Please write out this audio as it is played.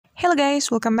Hello guys,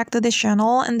 welcome back to this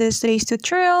channel. In this today's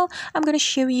tutorial, I'm going to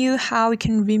show you how we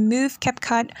can remove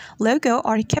CapCut logo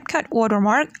or CapCut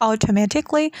watermark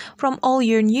automatically from all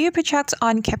your new projects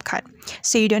on CapCut.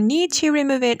 So you don't need to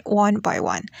remove it one by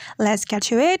one. Let's get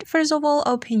to it. First of all,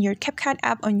 open your CapCut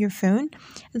app on your phone.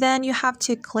 Then you have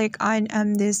to click on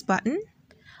this button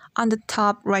on the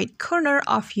top right corner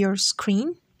of your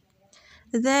screen.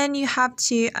 Then you have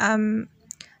to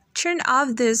turn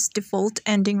off this default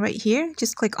ending right here.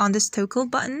 Just click on this toggle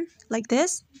button like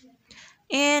this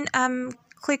and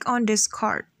click on this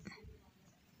card.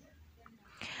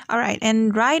 Alright,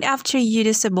 and right after you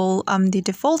disable the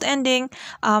default ending,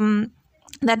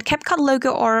 that CapCut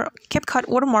logo or CapCut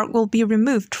watermark will be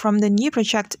removed from the new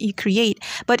project you create,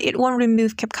 but it won't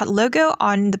remove CapCut logo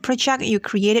on the project you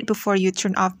created before you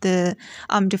turn off the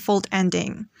default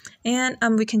ending. And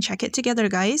we can check it together,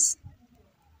 guys.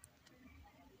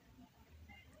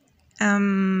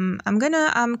 I'm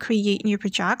gonna create new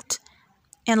project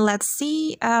and let's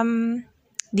see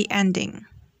the ending.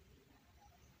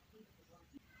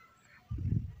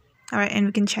 Alright, and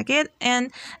we can check it,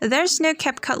 and there's no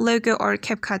CapCut logo or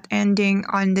CapCut ending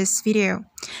on this video,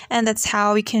 and that's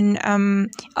how we can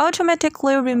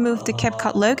automatically remove the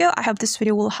CapCut logo. I hope this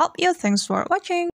video will help you. Thanks for watching.